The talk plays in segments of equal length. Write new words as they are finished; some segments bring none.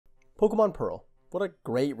Pokemon Pearl. What a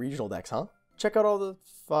great regional dex, huh? Check out all the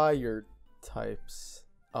fire types.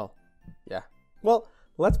 Oh, yeah. Well,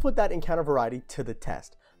 let's put that encounter variety to the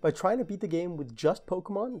test by trying to beat the game with just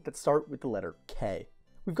Pokemon that start with the letter K.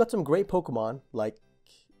 We've got some great Pokemon like...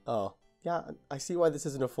 Oh, yeah, I see why this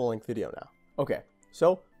isn't a full-length video now. Okay,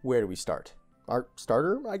 so where do we start? Our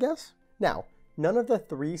starter, I guess? Now, none of the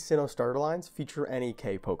 3 Sinnoh starter lines feature any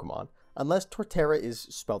K Pokemon, unless Torterra is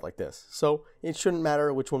spelled like this, so it shouldn't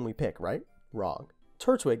matter which one we pick, right? Wrong.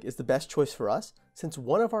 Turtwig is the best choice for us, since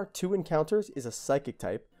one of our 2 encounters is a Psychic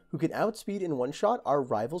type, who can outspeed in one shot our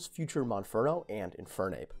rival's future Monferno and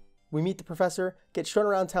Infernape. We meet the professor, get shown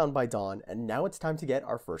around town by Dawn, and now it's time to get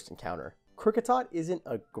our first encounter. Kricketot isn't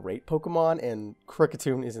a great Pokemon, and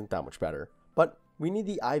Kricketune isn't that much better, but we need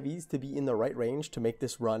the IVs to be in the right range to make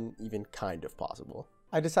this run even kind of possible.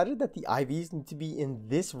 I decided that the IVs need to be in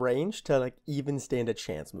this range to even stand a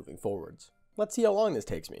chance moving forwards. Let's see how long this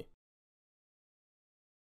takes me.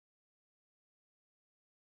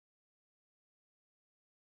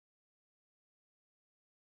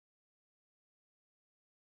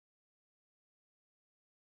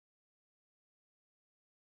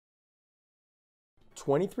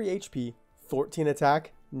 "23 HP, 14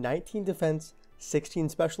 attack, 19 defense, 16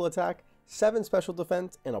 special attack, 7 special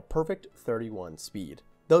defense, and a perfect 31 speed.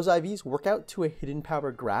 Those IVs work out to a hidden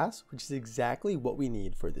power grass, which is exactly what we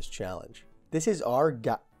need for this challenge. This is our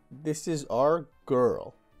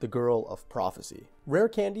girl, the girl of prophecy. Rare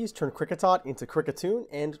candies turn Kricketot into Kricketune,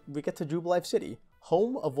 and we get to Jubilife City,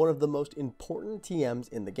 home of one of the most important TMs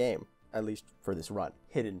in the game, at least for this run,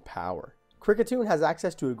 hidden power. Kricketune has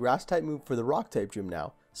access to a grass type move for the rock type gym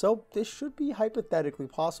now, so this should be hypothetically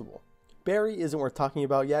possible. Berry isn't worth talking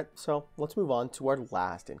about yet, so let's move on to our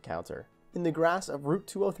last encounter. In the grass of Route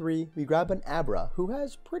 203, we grab an Abra who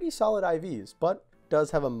has pretty solid IVs, but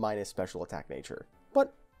does have a minus special attack nature.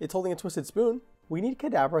 But it's holding a Twisted Spoon. We need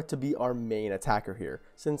Kadabra to be our main attacker here,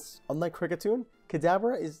 since unlike Kricketune,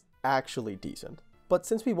 Kadabra is actually decent. But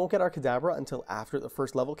since we won't get our Kadabra until after the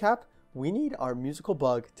first level cap, we need our musical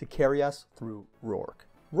bug to carry us through Rourke.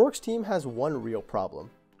 Rourke's team has one real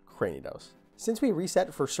problem, Cranidos. Since we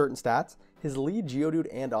reset for certain stats, his lead Geodude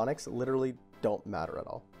and Onix literally don't matter at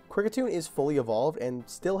all. Kricketune is fully evolved and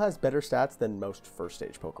still has better stats than most first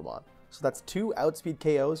stage Pokemon, so that's 2 outspeed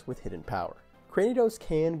KOs with hidden power. Cranidos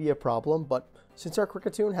can be a problem, but since our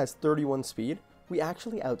Kricketune has 31 speed, we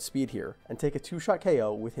actually outspeed here and take a 2-shot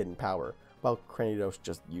KO with hidden power, while Cranidos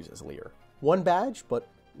just uses Leer. 1 badge, but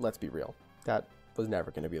let's be real, that was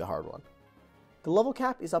never going to be the hard one. The level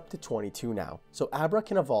cap is up to 22 now, so Abra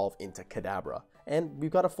can evolve into Kadabra, and we've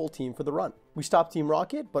got a full team for the run. We stopped Team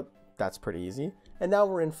Rocket, but that's pretty easy, and now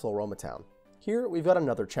we're in Floroma Town. Here we've got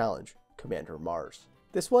another challenge, Commander Mars.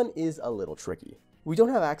 This one is a little tricky. We don't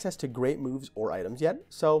have access to great moves or items yet,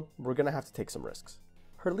 so we're going to have to take some risks.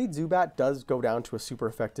 Her lead Zubat does go down to a super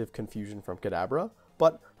effective Confusion from Kadabra,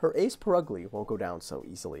 but her ace Purugly won't go down so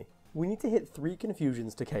easily. We need to hit 3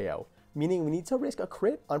 Confusions to KO, meaning we need to risk a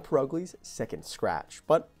crit on Purugly's second scratch,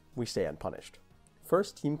 but we stay unpunished.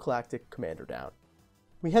 First Team Galactic Commander down.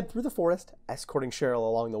 We head through the forest, escorting Cheryl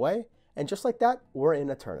along the way, and just like that, we're in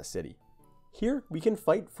Eterna City. Here, we can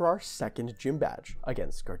fight for our second gym badge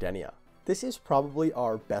against Gardenia. This is probably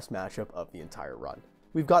our best matchup of the entire run.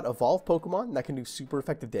 We've got evolved Pokemon that can do super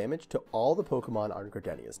effective damage to all the Pokemon on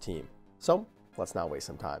Gardenia's team. So, let's not waste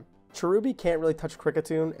some time. Cherubi can't really touch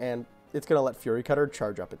Kricketune, and it's going to let Fury Cutter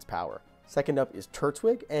charge up its power. Second up is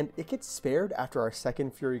Turtwig, and it gets spared after our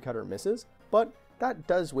second Fury Cutter misses, but that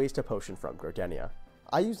does waste a potion from Gardenia.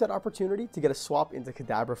 I used that opportunity to get a swap into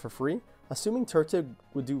Kadabra for free, assuming Turtwig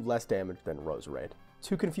would do less damage than Roserade.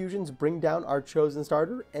 2 Confusions bring down our chosen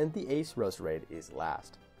starter, and the ace Roserade is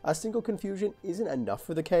last. A single Confusion isn't enough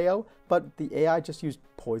for the KO, but the AI just used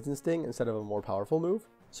Poison Sting instead of a more powerful move,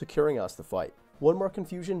 securing us the fight. 1 more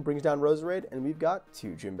Confusion brings down Roserade, and we've got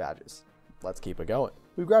 2 gym badges. Let's keep it going.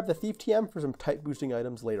 We grab the Thief TM for some type boosting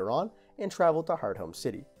items later on, and travel to Hardhome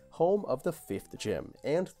City, home of the 5th gym,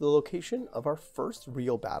 and the location of our first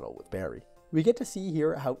real battle with Barry. We get to see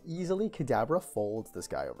here how easily Kadabra folds this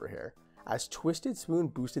guy over here, as Twisted Spoon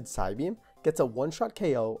boosted Psybeam gets a 1-shot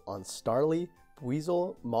KO on Starly,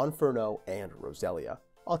 Weasel, Monferno, and Roselia.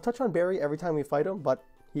 I'll touch on Barry every time we fight him, but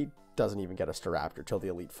he doesn't even get a Staraptor till the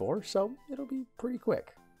Elite Four, so it'll be pretty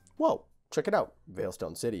quick. Whoa, check it out,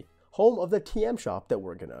 Veilstone City, home of the TM shop that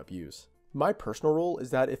we're gonna abuse. My personal rule is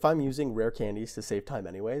that if I'm using rare candies to save time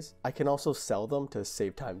anyways, I can also sell them to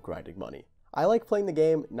save time grinding money. I like playing the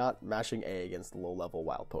game, not mashing A against low-level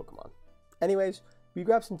wild Pokemon. Anyways, we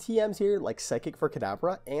grab some TMs here like Psychic for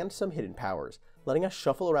Kadabra and some hidden powers, letting us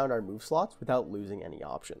shuffle around our move slots without losing any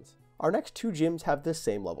options. Our next 2 gyms have the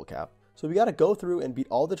same level cap, so we gotta go through and beat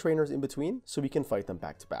all the trainers in between so we can fight them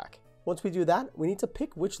back to back. Once we do that, we need to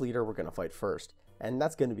pick which leader we're gonna fight first, and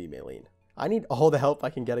that's gonna be Maylene. I need all the help I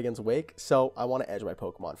can get against Wake, so I want to edge my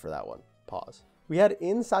Pokemon for that one. Pause. We head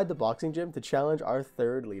inside the boxing gym to challenge our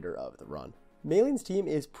 3rd leader of the run. Maylene's team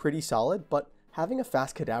is pretty solid, but having a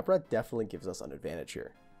fast Kadabra definitely gives us an advantage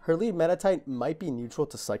here. Her lead Meditite might be neutral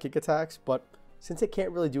to psychic attacks, but since it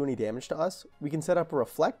can't really do any damage to us, we can set up a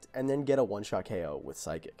Reflect and then get a one-shot KO with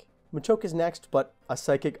Psychic. Machoke is next, but a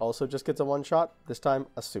Psychic also just gets a one-shot, this time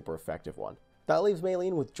a super effective one. That leaves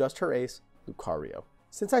Maylene with just her ace, Lucario.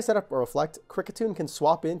 Since I set up a Reflect, Kricketune can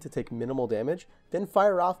swap in to take minimal damage, then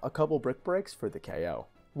fire off a couple Brick Breaks for the KO.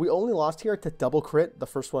 We only lost here to double crit, the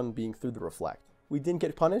first one being through the Reflect. We didn't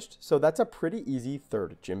get punished, so that's a pretty easy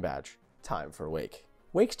 3rd gym badge. Time for Wake.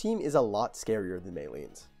 Wake's team is a lot scarier than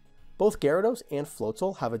Maylene's. Both Gyarados and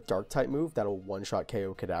Floatzel have a Dark-type move that'll one-shot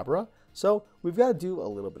KO Kadabra, so we've got to do a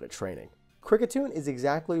little bit of training. Kricketune is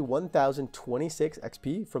exactly 1026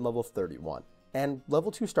 XP from level 31, and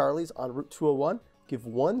level 2 Starlies on Route 201 give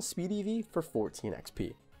 1 Speed EV for 14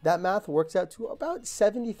 XP. That math works out to about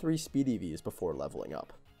 73 Speed EVs before leveling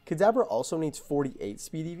up. Kadabra also needs 48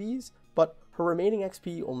 Speed EVs, but her remaining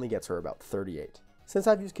XP only gets her about 38. Since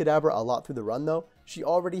I've used Kadabra a lot through the run though, she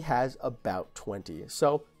already has about 20,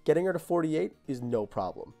 so getting her to 48 is no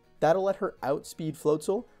problem. That'll let her outspeed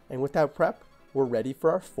Floatzel, and with that prep, we're ready for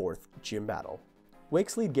our 4th gym battle.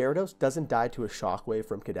 Wake's lead Gyarados doesn't die to a Shockwave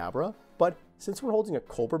from Kadabra, but since we're holding a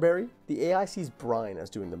Colbur Berry, the AI sees Brine as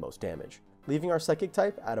doing the most damage, leaving our Psychic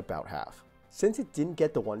type at about half. Since it didn't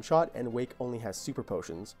get the one-shot and Wake only has Super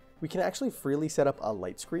Potions, we can actually freely set up a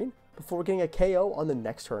Light Screen before getting a KO on the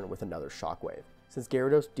next turn with another Shockwave, since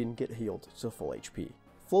Gyarados didn't get healed to full HP.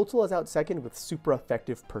 Floatzel is out second with super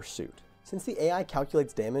effective Pursuit. Since the AI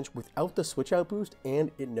calculates damage without the switch out boost and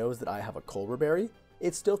it knows that I have a Colbur Berry,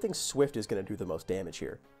 it still thinks Swift is going to do the most damage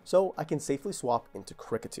here, so I can safely swap into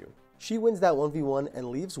Kricketune. She wins that 1v1 and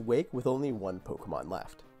leaves Wake with only 1 Pokemon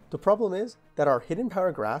left. The problem is that our Hidden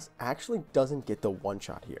Power Grass actually doesn't get the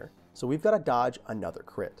one-shot here, so we've got to dodge another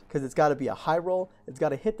crit, because it's got to be a high roll, it's got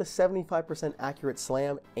to hit the 75% accurate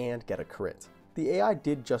slam, and get a crit. The AI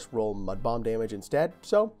did just roll Mud Bomb damage instead,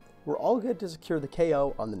 so we're all good to secure the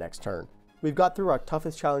KO on the next turn. We've got through our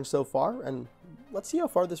toughest challenge so far, and let's see how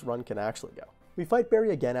far this run can actually go. We fight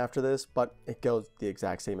Barry again after this, but it goes the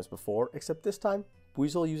exact same as before, except this time,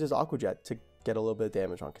 Weasel uses Aqua Jet to get a little bit of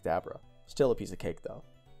damage on Kadabra. Still a piece of cake though.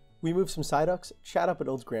 We move some Psyducks, chat up at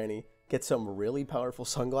Old Granny, get some really powerful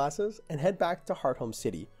sunglasses, and head back to Hearthome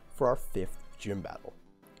City for our 5th gym battle.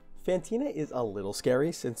 Fantina is a little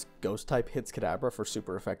scary since Ghost type hits Kadabra for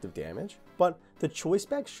super effective damage, but the Choice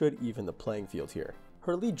Spec should even the playing field here.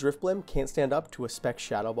 Her lead Drifblim can't stand up to a Spec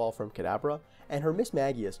Shadow Ball from Kadabra, and her Miss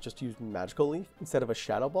Magius just used Magical Leaf instead of a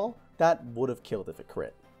Shadow Ball that would have killed if it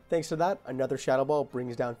crit. Thanks to that, another Shadow Ball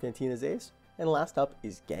brings down Fantina's ace, and last up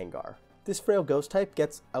is Gengar. This frail Ghost type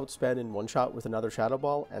gets outsped in one shot with another Shadow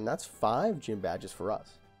Ball, and that's 5 gym badges for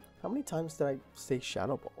us. How many times did I say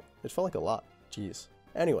Shadow Ball? It felt like a lot. Jeez.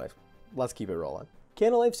 Anyways, let's keep it rolling.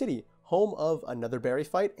 Canalave City, home of another berry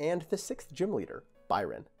fight and the 6th gym leader,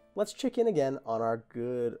 Byron. Let's check in again on our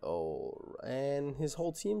good old... and his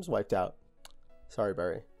whole team's wiped out. Sorry,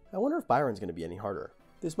 Barry. I wonder if Byron's going to be any harder.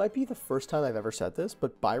 This might be the first time I've ever said this,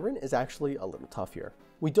 but Byron is actually a little tough here.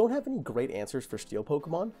 We don't have any great answers for Steel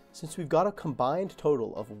Pokemon, since we've got a combined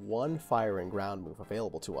total of 1 Fire and Ground move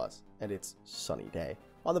available to us, and it's Sunny Day.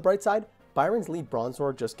 On the bright side, Byron's lead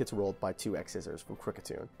Bronzor just gets rolled by 2 X-Scissors from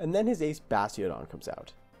Kricketune, and then his ace Bastiodon comes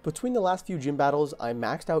out. Between the last few gym battles, I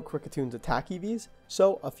maxed out Kricketune's attack EVs,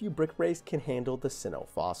 so a few Brick Breaks can handle the Sinnoh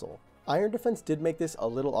Fossil. Iron Defense did make this a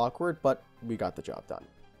little awkward, but we got the job done.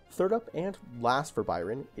 Third up and last for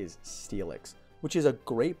Byron is Steelix, which is a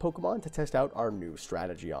great Pokemon to test out our new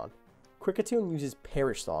strategy on. Kricketune uses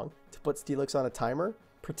Perish Song to put Steelix on a timer,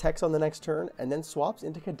 protects on the next turn, and then swaps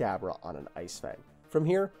into Kadabra on an Ice Fang. From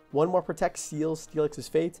here, one more Protect seals Steelix's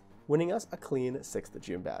fate, winning us a clean 6th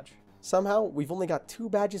gym badge. Somehow, we've only got 2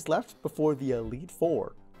 badges left before the Elite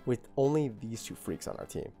 4, with only these 2 freaks on our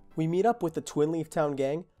team. We meet up with the Twin Leaf Town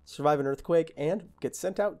gang, survive an earthquake, and get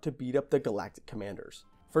sent out to beat up the Galactic Commanders.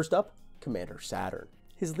 First up, Commander Saturn.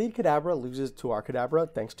 His lead Kadabra loses to our Kadabra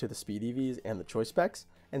thanks to the Speed EVs and the Choice Specs,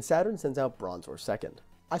 and Saturn sends out Bronzor second.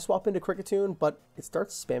 I swap into Kricketune, but it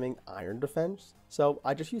starts spamming Iron Defense, so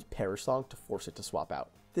I just use Perish Song to force it to swap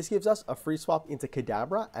out. This gives us a free swap into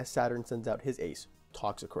Kadabra as Saturn sends out his ace,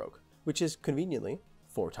 Toxicroak, which is conveniently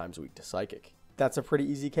 4 times weak to Psychic. That's a pretty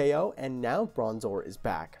easy KO, and now Bronzor is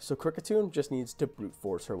back, so Kricketune just needs to brute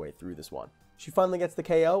force her way through this one. She finally gets the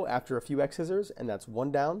KO after a few X-Scissors, and that's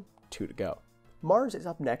 1 down, 2 to go. Mars is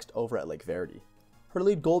up next over at Lake Verity. Her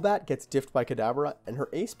lead Golbat gets diffed by Kadabra, and her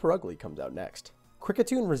ace Perugly comes out next.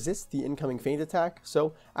 Kricketune resists the incoming feint attack,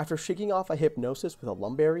 so after shaking off a Hypnosis with a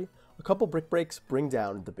Lumberry, a couple Brick Breaks bring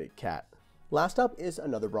down the big cat. Last up is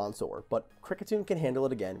another Bronzor, but Kricketune can handle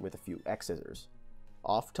it again with a few X-Scissors.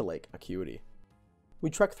 Off to Lake Acuity. We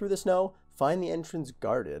trek through the snow, find the entrance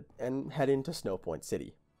guarded, and head into Snow Point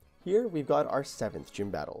City. Here we've got our 7th gym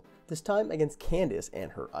battle, this time against Candace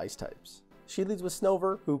and her ice types. She leads with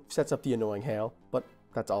Snover, who sets up the annoying hail, but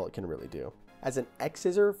that's all it can really do, as an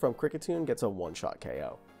X-Scissor from Kricketune gets a one-shot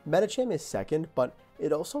KO. Medicham is second, but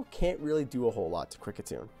it also can't really do a whole lot to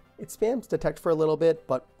Kricketune. It spams Detect for a little bit,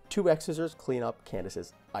 but 2 X-Scissors clean up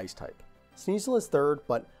Candace's ice type. Sneasel is third,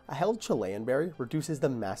 but a held Chilean Berry reduces the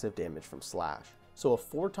massive damage from Slash, so a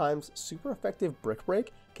 4 times super effective Brick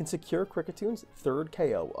Break can secure Kricketune's 3rd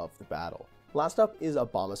KO of the battle. Last up is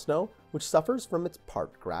Abomasnow, which suffers from its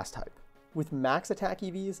part Grass type. With max attack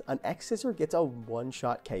EVs, an X-Scissor gets a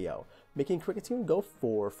one-shot KO, making Kricketune go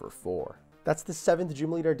 4 for 4. That's the 7th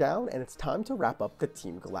gym leader down, and it's time to wrap up the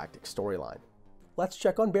Team Galactic storyline. Let's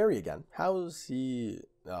check on Barry again. How's he...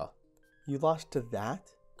 Oh, you lost to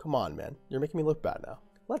that? Come on, man. You're making me look bad now.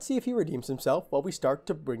 Let's see if he redeems himself while we start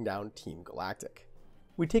to bring down Team Galactic.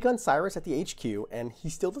 We take on Cyrus at the HQ, and he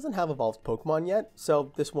still doesn't have evolved Pokemon yet,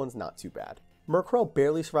 so this one's not too bad. Murkrow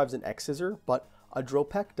barely survives an X-Scissor, but a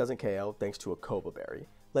Dropek doesn't KO thanks to a Kova Berry,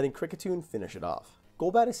 letting Kricketune finish it off.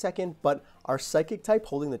 Golbat is second, but our Psychic type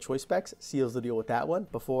holding the Choice Specs seals the deal with that one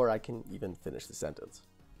before I can even finish the sentence.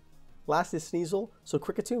 Last is Sneasel, so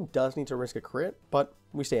Kricketune does need to risk a crit, but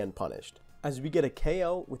we stay unpunished, as we get a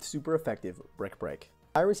KO with super effective Brick Break.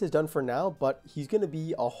 Cyrus is done for now, but he's going to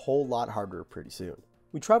be a whole lot harder pretty soon.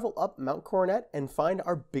 We travel up Mount Coronet and find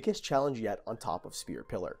our biggest challenge yet on top of Spear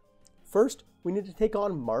Pillar. First, we need to take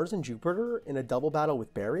on Mars and Jupiter in a double battle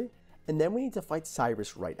with Barry, and then we need to fight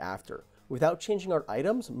Cyrus right after, without changing our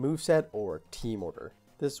items, moveset, or team order.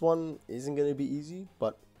 This one isn't going to be easy,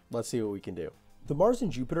 but let's see what we can do. The Mars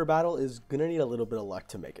and Jupiter battle is going to need a little bit of luck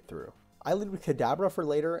to make it through. I lead with Kadabra for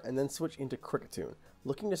later and then switch into Kricketune,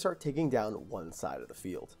 looking to start taking down one side of the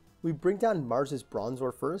field. We bring down Mars's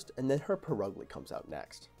Bronzor first, and then her Perugly comes out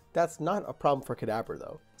next. That's not a problem for Kadabra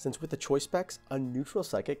though, since with the Choice Specs, a neutral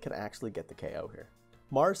Psychic can actually get the KO here.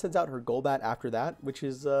 Mars sends out her Golbat after that, which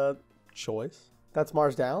is Choice. That's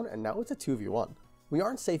Mars down, and now it's a 2v1. We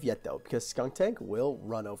aren't safe yet though, because Skuntank will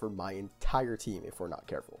run over my entire team if we're not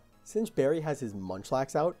careful. Since Barry has his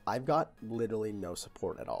Munchlax out, I've got literally no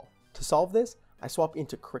support at all. To solve this, I swap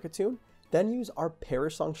into Kricketune, then use our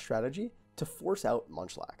Perish Song strategy to force out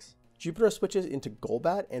Munchlax. Jupiter switches into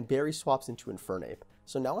Golbat and Barry swaps into Infernape,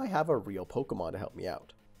 so now I have a real Pokemon to help me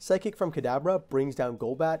out. Psychic from Kadabra brings down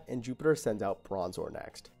Golbat and Jupiter sends out Bronzor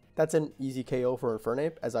next. That's an easy KO for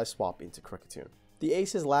Infernape as I swap into Kricketune. The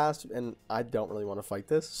ace is last and I don't really want to fight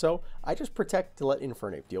this, so I just protect to let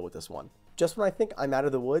Infernape deal with this one. Just when I think I'm out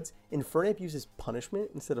of the woods, Infernape uses Punishment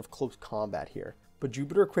instead of Close Combat here, but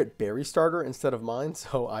Jupiter crit Barry Starter instead of mine,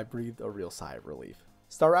 so I breathed a real sigh of relief.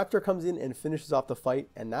 Staraptor comes in and finishes off the fight,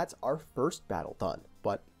 and that's our first battle done.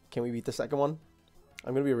 But can we beat the second one?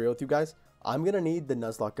 I'm going to be real with you guys. I'm going to need the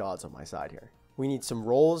Nuzlocke gods on my side here. We need some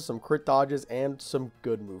rolls, some crit dodges, and some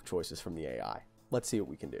good move choices from the AI. Let's see what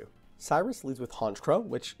we can do. Cyrus leads with Honchkrow,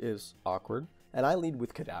 which is awkward, and I lead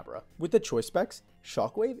with Kadabra. With the Choice Specs,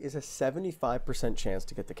 Shockwave is a 75% chance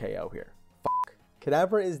to get the KO here. Fuck.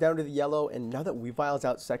 Kadabra is down to the yellow, and now that Weavile's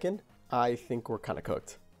out second, I think we're kind of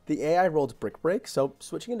cooked. The AI rolled Brick Break, so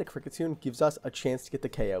switching into Kricketune gives us a chance to get the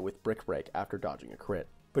KO with Brick Break after dodging a crit.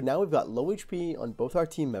 But now we've got low HP on both our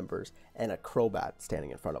team members and a Crobat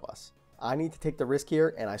standing in front of us. I need to take the risk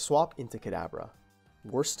here, and I swap into Kadabra.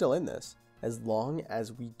 We're still in this, as long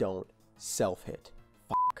as we don't self-hit.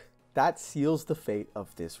 Fuck. That seals the fate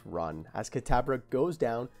of this run, as Kadabra goes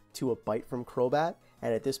down to a bite from Crobat,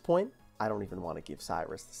 and at this point, I don't even want to give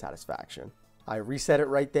Cyrus the satisfaction. I reset it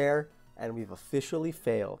right there, and we've officially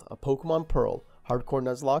failed a Pokemon Pearl Hardcore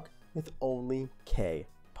Nuzlocke with only K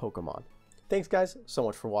Pokemon. Thanks guys so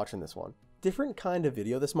much for watching this one. Different kind of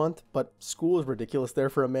video this month, but school was ridiculous there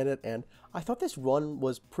for a minute, and I thought this run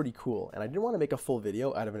was pretty cool, and I didn't want to make a full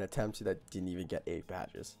video out of an attempt that didn't even get 8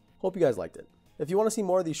 badges. Hope you guys liked it. If you want to see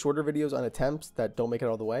more of these shorter videos on attempts that don't make it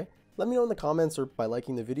all the way, let me know in the comments or by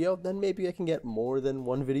liking the video, then maybe I can get more than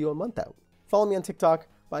one video a month out. Follow me on TikTok,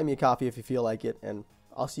 buy me a coffee if you feel like it, and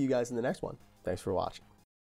I'll see you guys in the next one. Thanks for watching.